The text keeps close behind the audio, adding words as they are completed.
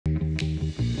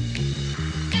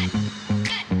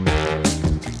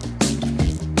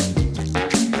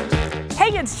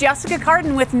Jessica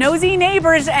Cardon with Knowsy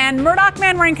Neighbors and Murdock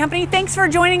Manwaring Company. Thanks for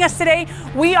joining us today.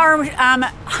 We are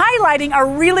highlighting a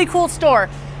really cool store.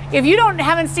 If you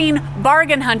haven't seen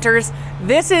Bargain Hunters,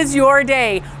 this is your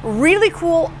day. Really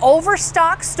cool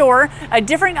overstock store, a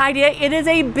different idea. It is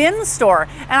a bin store,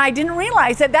 and I didn't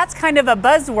realize that that's kind of a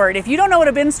buzzword. If you don't know what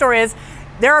a bin store is,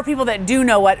 there are people that do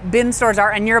know what bin stores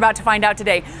are, and you're about to find out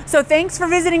today. So thanks for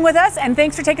visiting with us, and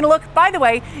thanks for taking a look. By the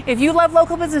way, if you love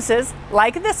local businesses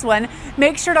like this one,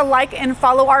 make sure to like and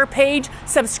follow our page,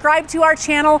 subscribe to our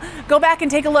channel, go back and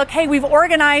take a look. Hey, we've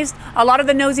organized a lot of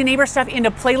the Knowsy Neighbor stuff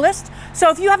into playlists. So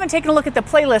if you haven't taken a look at the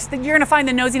playlist, then you're gonna find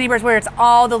the Knowsy Neighbors where it's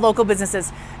all the local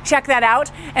businesses. Check that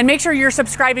out, and make sure you're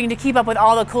subscribing to keep up with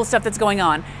all the cool stuff that's going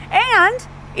on. And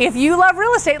if you love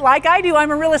real estate like I do, I'm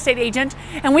a real estate agent,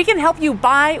 and we can help you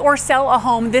buy or sell a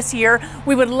home this year.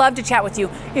 We would love to chat with you.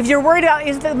 If you're worried about,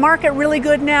 is the market really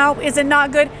good now? Is it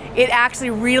not good? It actually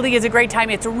really is a great time.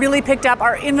 It's really picked up.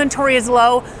 Our inventory is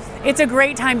low. It's a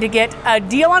great time to get a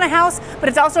deal on a house, but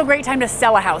it's also a great time to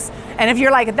sell a house. And if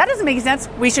you're like, that doesn't make sense,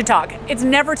 we should talk. It's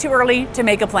never too early to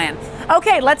make a plan.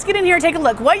 Okay, let's get in here and take a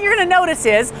look. What you're gonna notice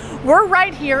is we're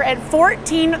right here at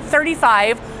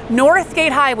 1435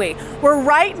 Northgate Highway. We're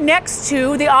right next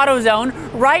to the AutoZone,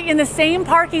 right in the same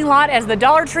parking lot as the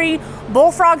Dollar Tree,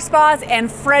 Bullfrog Spas,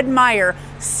 and Fred Meyer.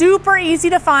 Super easy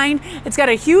to find. It's got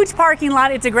a huge parking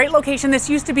lot. It's a great location. This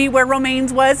used to be where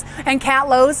Romaine's was and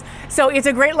Catlow's. So it's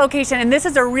a great location, and this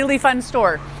is a really fun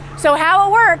store. So how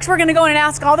it works, we're gonna go in and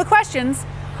ask all the questions.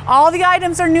 All the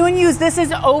items are new and used. This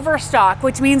is overstock,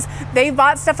 which means they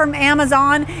bought stuff from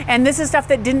Amazon, and this is stuff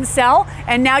that didn't sell,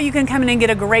 and now you can come in and get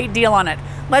a great deal on it.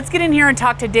 Let's get in here and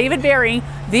talk to David Berry,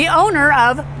 the owner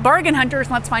of Bargain Hunters.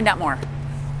 Let's find out more.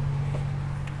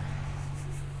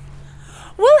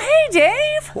 Well, hey,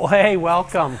 Dave. Well, hey,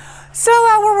 welcome. So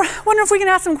we're wondering if we can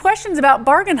ask some questions about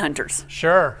Bargain Hunters.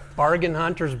 Sure. Bargain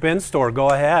Hunters bin store.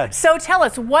 Go ahead. So tell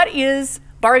us, what is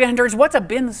Bargain Hunters? What's a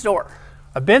bin store?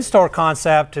 A bin store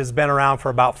concept has been around for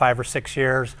about 5 or 6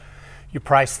 years. You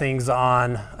price things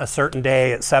on a certain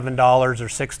day at $7 or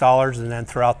 $6, and then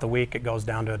throughout the week it goes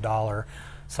down to $1.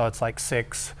 So it's like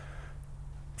 6,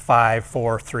 5,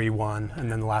 4, 3, 1,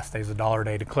 and then the last day is $1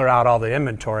 day to clear out all the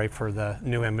inventory for the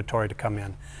new inventory to come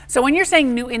in. So when you're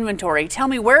saying new inventory, tell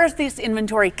me, where is this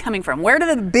inventory coming from? Where do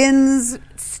the bins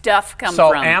stuff come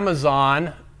from? So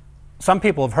Amazon, some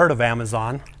people have heard of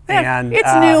Amazon. And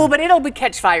it's new, but it'll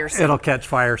catch fire soon. It'll catch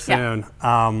fire soon.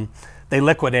 Yeah. They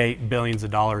liquidate billions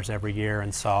of dollars every year,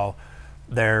 and so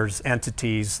there's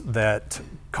entities that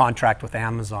contract with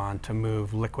Amazon to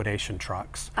move liquidation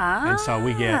trucks. And so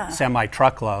we get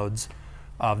semi-truckloads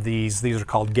of these. These are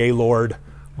called Gaylord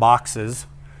boxes,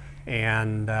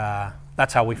 and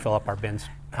that's how we fill up our bins.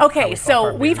 Okay,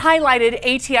 so we've highlighted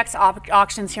ATX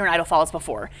auctions here in Idaho Falls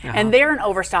before, and they're in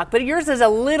overstock, but yours is a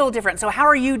little different. So how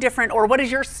are you different, or what is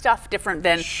your stuff different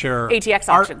than ATX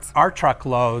auctions? Our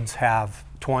truckloads have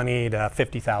 20 to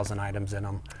 50,000 items in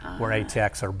them, where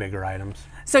ATX are bigger items.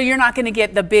 So you're not going to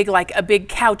get the big, like a big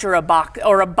couch or a box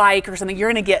or a bike or something.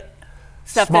 You're going to get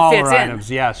stuff smaller that fits items,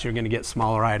 yes, you're going to get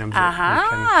smaller items that you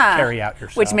can carry out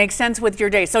yourself. Which makes sense with your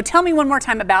days. So tell me one more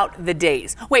time about the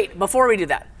days. Wait, before we do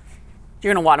that,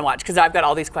 you're going to want to watch because I've got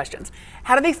all these questions.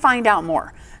 How do they find out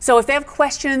more? So if they have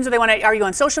questions or they want to, are you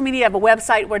on social media, have a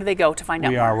website, where do they go to find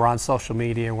out more? We're on social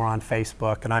media, we're on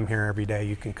Facebook, and I'm here every day.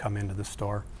 You can come into the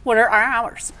store. What are our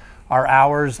hours? Our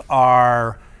hours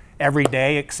are every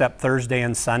day except Thursday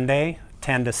and Sunday,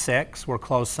 10 to 6. We're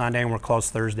closed Sunday and we're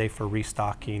closed Thursday for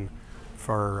restocking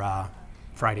for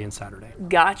Friday and Saturday.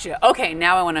 Gotcha. Okay,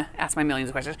 now I want to ask my millions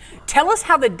of questions. Tell us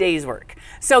how the days work.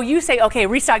 So you say, okay,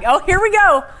 restock. Oh, here we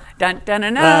go. Dun, dun,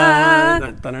 dun, dun.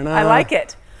 Dun, dun, dun. I like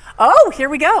it. Oh, here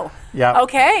we go. Yeah.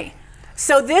 Okay.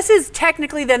 So this is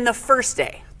technically then the first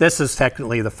day. This is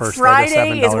technically the first Friday day.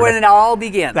 Friday is when it all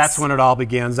begins. That's when it all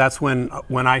begins. That's when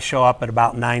I show up at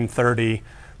about 9:30.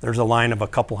 There's a line of a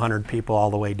couple hundred people all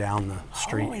the way down the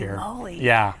street here. Holy moly.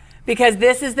 Yeah. Because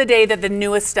this is the day that the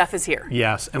newest stuff is here.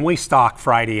 Yes, and we stock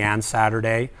Friday and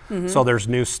Saturday, so there's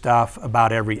new stuff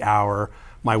about every hour.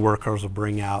 My workers will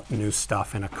bring out new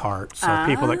stuff in a cart. So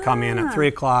people that come in at 3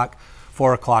 o'clock,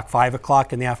 4 o'clock, 5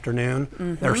 o'clock in the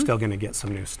afternoon, they're still going to get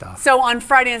some new stuff. So on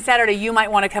Friday and Saturday, you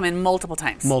might want to come in multiple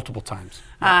times. Multiple times.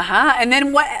 And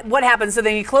then what happens? So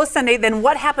then you close Sunday. Then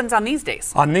what happens on these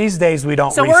days? On these days, we don't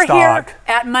restock. So we're here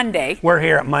at Monday. We're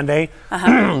here at Monday.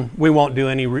 We won't do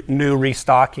any new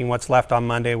restocking. What's left on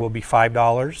Monday will be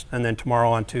 $5, and then tomorrow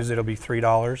on Tuesday it'll be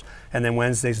 $3, and then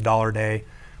Wednesday's $1 day,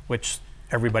 which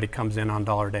everybody comes in on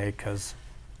 $1 day because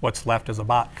what's left is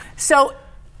 $1. So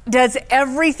does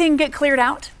everything get cleared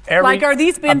out? Like, are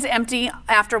these bins empty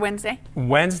after Wednesday?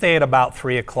 Wednesday at about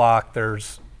 3 o'clock,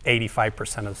 there's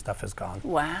 85% of the stuff is gone.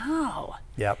 Wow.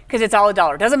 Yep. Because it's all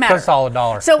 $1. Doesn't matter. It's all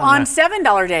 $1. So on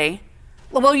 $7 day,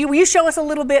 will you show us a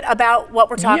little bit about what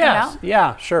we're talking about?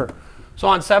 Yeah, sure. So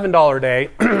on $7 day,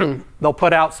 they'll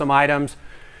put out some items.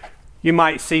 You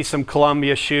might see some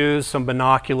Columbia shoes, some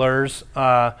binoculars.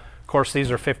 Of course,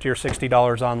 these are $50 or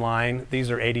 $60 online.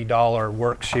 These are $80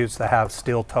 work shoes that have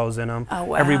steel toes in them. Oh,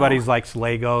 wow. Everybody likes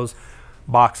Legos,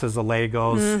 boxes of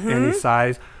Legos, any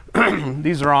size.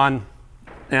 These are on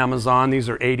Amazon. These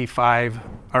are these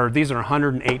are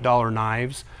 $108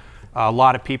 knives. A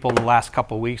lot of people in the last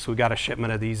couple of weeks, we got a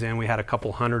shipment of these in. We had a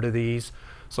couple hundred of these.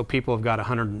 So people have got a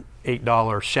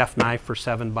 $108 chef knife for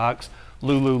 $7.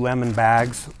 Lululemon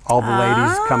bags. All the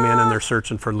ladies come in and they're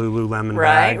searching for Lululemon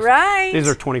bags. Right. These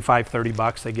are $25,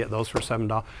 $30. They get those for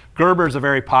 $7. Gerber's a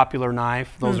very popular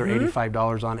knife. Those are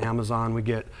 $85 on Amazon. We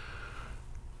get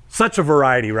such a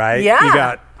variety, right? Yeah. You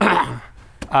got,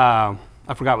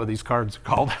 I forgot what these cards are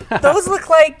called. Those look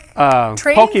like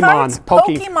trading cards?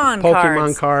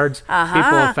 Pokemon cards. People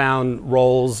have found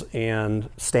rolls and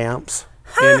stamps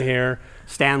in here.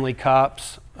 Stanley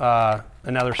cups,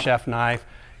 another chef knife.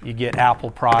 You get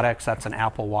Apple products. That's an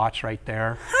Apple Watch right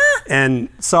there. And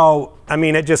so, I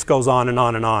mean, it just goes on and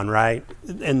on and on, right?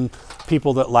 And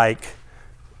people that like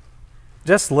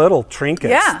just little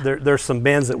trinkets. Yeah. There's some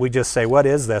bins that we just say, what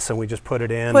is this? And we just put it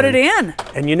in.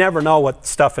 And you never know what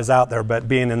stuff is out there, but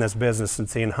being in this business and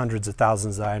seeing hundreds of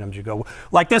thousands of items, you go,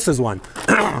 like this is one.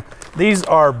 These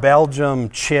are Belgium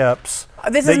chips.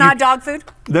 This is not dog food?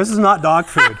 This is not dog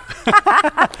food.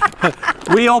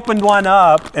 We opened one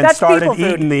up and started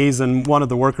eating these, and one of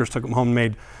the workers took them home and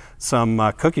made some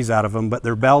cookies out of them, but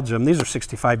they're Belgium. These are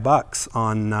 $65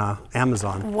 on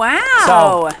Amazon. Wow.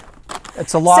 So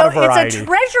it's a lot of variety. So it's a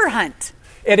treasure hunt.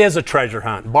 It is a treasure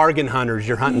hunt. Bargain hunters,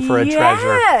 you're hunting for a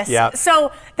treasure. Yes.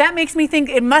 So that makes me think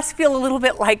it must feel a little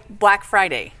bit like Black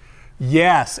Friday.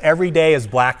 Yes, every day is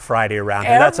Black Friday around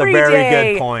here. That's a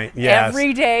very good point. Yes.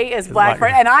 Every day is Black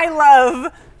Friday. And I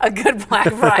love a good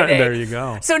Black Friday. There you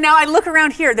go. So now I look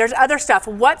around here, there's other stuff.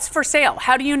 What's for sale?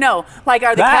 How do you know? Like,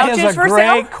 are the couches for sale?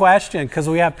 That is a great question, because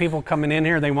we have people coming in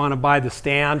here. They want to buy the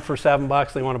stand for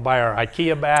 $7. They want to buy our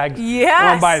IKEA bags. Yes. They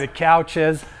want to buy the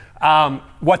couches.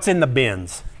 What's in the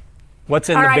bins? What's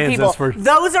in the bins? People,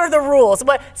 those are the rules.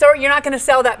 So you're not going to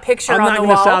sell that picture on the wall? I'm not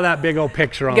going to sell that big old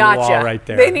picture on the wall right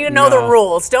there. They need to know the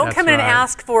rules. Don't come in and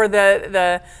ask for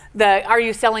are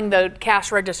you selling the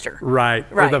cash register? Right.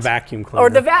 Or the vacuum cleaner. Or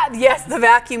the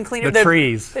vacuum cleaner. The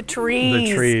trees. The trees.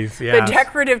 The trees, yes. The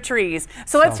decorative trees.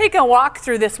 So let's take a walk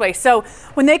through this way. So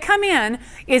when they come in,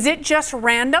 is it just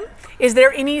random? Is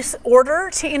there any order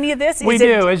to any of this? We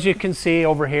do. As you can see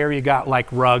over here, you got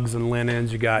like rugs and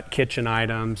linens. You got kitchen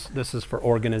items. This is for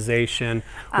organization.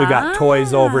 We got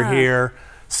toys over here,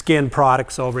 skin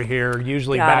products over here.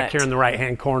 Usually back here in the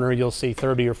right-hand corner, you'll see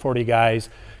 30 or 40 guys,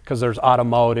 because there's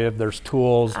automotive, there's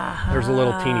tools, there's a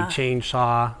little teeny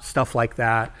chainsaw, stuff like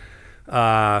that.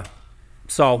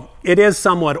 So it is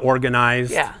somewhat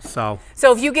organized. Yeah. So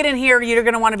if you get in here, you're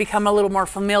going to want to become a little more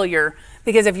familiar,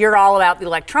 because if you're all about the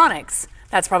electronics,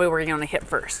 that's probably where you're going to hit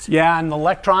first. Yeah, and the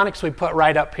electronics we put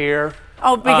right up here.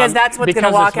 Oh, because that's what's going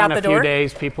to walk out the door? Because in a few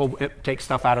days, people take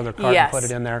stuff out of their car and put it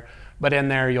in there. But in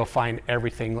there, you'll find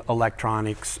everything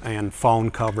electronics and phone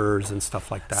covers and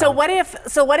stuff like that. So what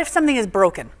if something is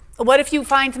broken? What if you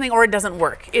find something or it doesn't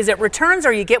work? Is it returns,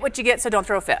 or you get what you get, so don't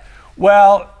throw a fit?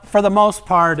 Well, for the most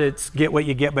part, it's get what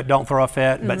you get, but don't throw a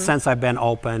fit. But since I've been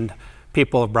opened,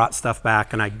 people have brought stuff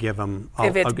back, and I give them,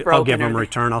 I'll give them a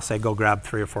return. I'll say, go grab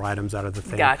 3 or 4 items out of the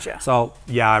thing. Gotcha. So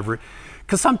yeah,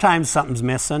 because sometimes something's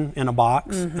missing in a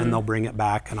box, and they'll bring it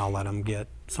back, and I'll let them get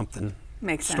something.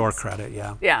 Makes sense. Store credit,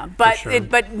 yeah. Yeah,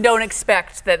 but don't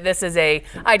expect that this is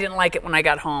I didn't like it when I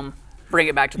got home. Bring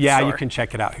it back to the store. Yeah, you can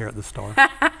check it out here at the store.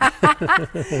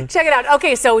 Check it out.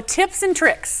 Okay, so tips and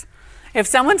tricks. If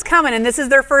someone's coming and this is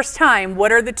their first time,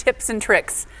 what are the tips and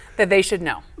tricks that they should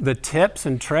know? The tips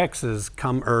and tricks is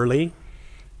come early.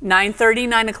 9:30,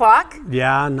 9 o'clock?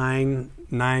 Yeah, 9.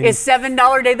 Is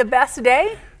 $7 day the best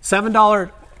day?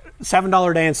 $7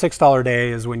 day and $6 day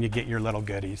is when you get your little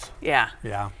goodies. Yeah.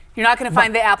 Yeah. You're not going to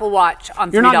find the Apple Watch on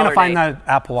 $3 day. You're not going to find the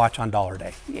Apple Watch on $1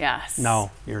 day. Yes. No,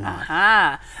 you're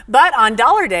not. But on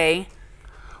 $1 day.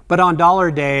 But on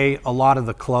 $1 day, a lot of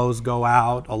the clothes go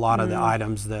out. A lot of the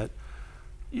items that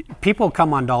people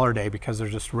come on $1 day because they're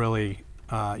just really.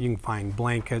 You can find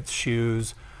blankets,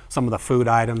 shoes. Some of the food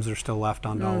items are still left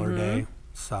on $1 day.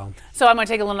 So I'm going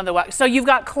to take a little walk. So you've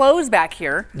got clothes back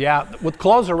here. Yeah, with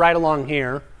clothes are right along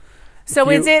here. So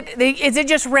is it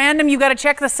just random? You got to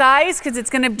check the size because it's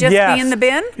going to just be in the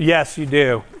bin? Yes, you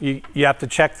do. You have to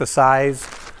check the size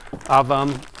of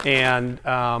them, and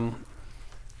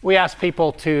We ask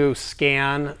people to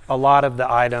scan a lot of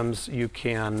the items you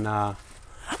can.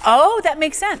 Oh, that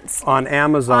makes sense. On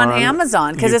Amazon. On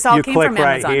Amazon, because this all came from Amazon. You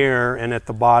click right here, and at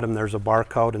the bottom there's a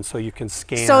barcode, and so you can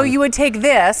scan. So you would take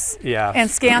this and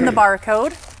scan the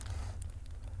barcode.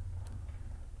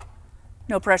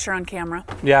 No pressure on camera.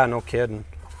 Yeah, no kidding.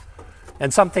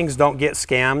 And some things don't get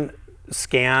scanned,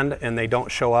 and they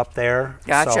don't show up there.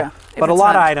 Gotcha. So, but a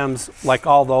lot of items, like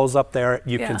all those up there,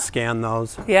 you can scan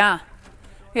those. Yeah.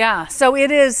 Yeah, so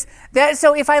it is that.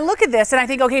 So if I look at this and I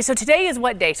think, okay, so today is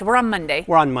what day? So we're on Monday.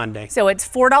 We're on Monday. So it's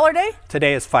 $4 day?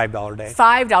 Today is $5 day.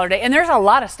 $5 day, and there's a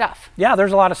lot of stuff. Yeah,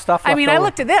 there's a lot of stuff. I mean, I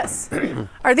looked at this.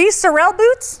 Are these Sorel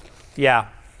boots? Yeah,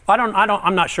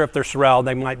 I'm not sure if they're Sorel.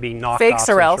 They might be knockoffs. Fake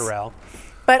Sorel.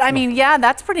 But I mean, yeah,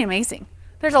 that's pretty amazing.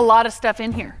 There's a lot of stuff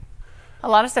in here. A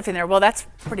lot of stuff in there. Well, that's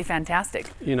pretty fantastic.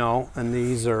 You know, and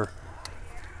these are.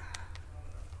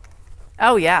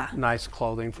 Oh yeah. Nice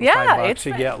clothing for $5. It's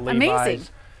you get Levi's. Amazing.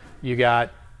 You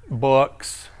got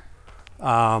books.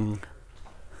 Yeah,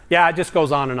 it just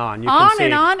goes on and on. You can see.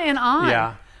 And on and on.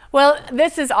 Yeah. Well,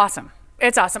 this is awesome.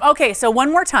 It's awesome. Okay, so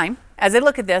one more time, as they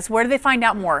look at this, where do they find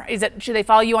out more? Should they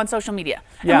follow you on social media?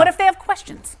 Yeah. And what if they have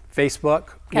questions?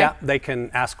 Facebook. Okay. Yeah, they can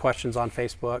ask questions on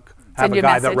Facebook. Send Have a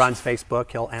guy that runs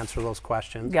Facebook. He'll answer those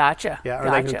questions. Gotcha. Yeah, or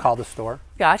they can call the store.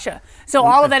 Gotcha. So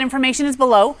all of that information is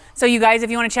below. So you guys, if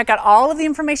you want to check out all of the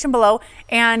information below,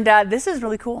 and this is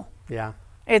really cool. Yeah.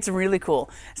 It's really cool.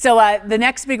 So the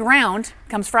next big round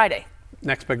comes Friday.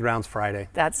 Next big round's Friday.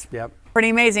 That's pretty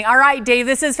amazing. All right, Dave,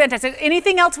 this is fantastic.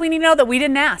 Anything else we need to know that we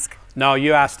didn't ask? No,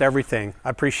 you asked everything. I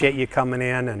appreciate you coming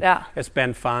in, and it's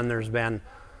been fun. There's been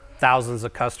thousands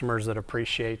of customers that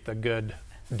appreciate the good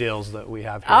deals that we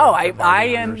have here. Oh, I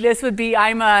am. This would be.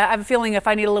 I'm feeling if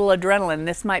I need a little adrenaline,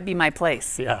 this might be my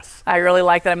place. Yes. I really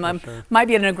like that. Might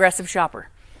be an aggressive shopper.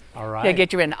 All right. Yeah,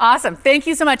 get you in. Awesome. Thank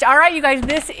you so much. All right, you guys,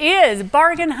 this is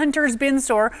Bargain Hunter's Bin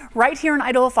Store right here in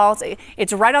Idaho Falls.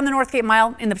 It's right on the Northgate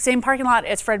Mile in the same parking lot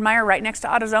as Fred Meyer, right next to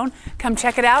AutoZone. Come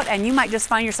check it out, and you might just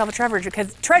find yourself a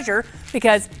treasure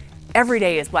because every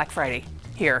day is Black Friday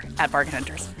here at Bargain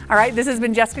Hunters. All right, this has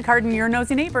been Jessica Cardon, your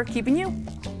nosy neighbor, keeping you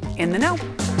in the know.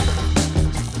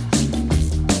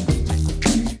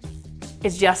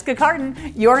 It's Jessica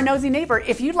Cardon, your nosy neighbor.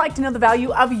 If you'd like to know the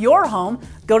value of your home,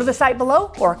 go to the site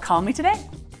below or call me today.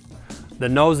 The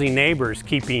nosy neighbor's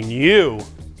keeping you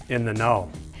in the know.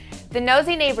 The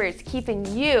nosy neighbor's keeping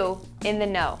you in the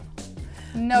know.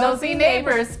 Nosy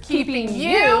neighbors keeping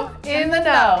you in the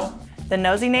know. The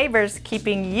nosy neighbors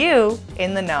keeping you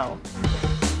in the know.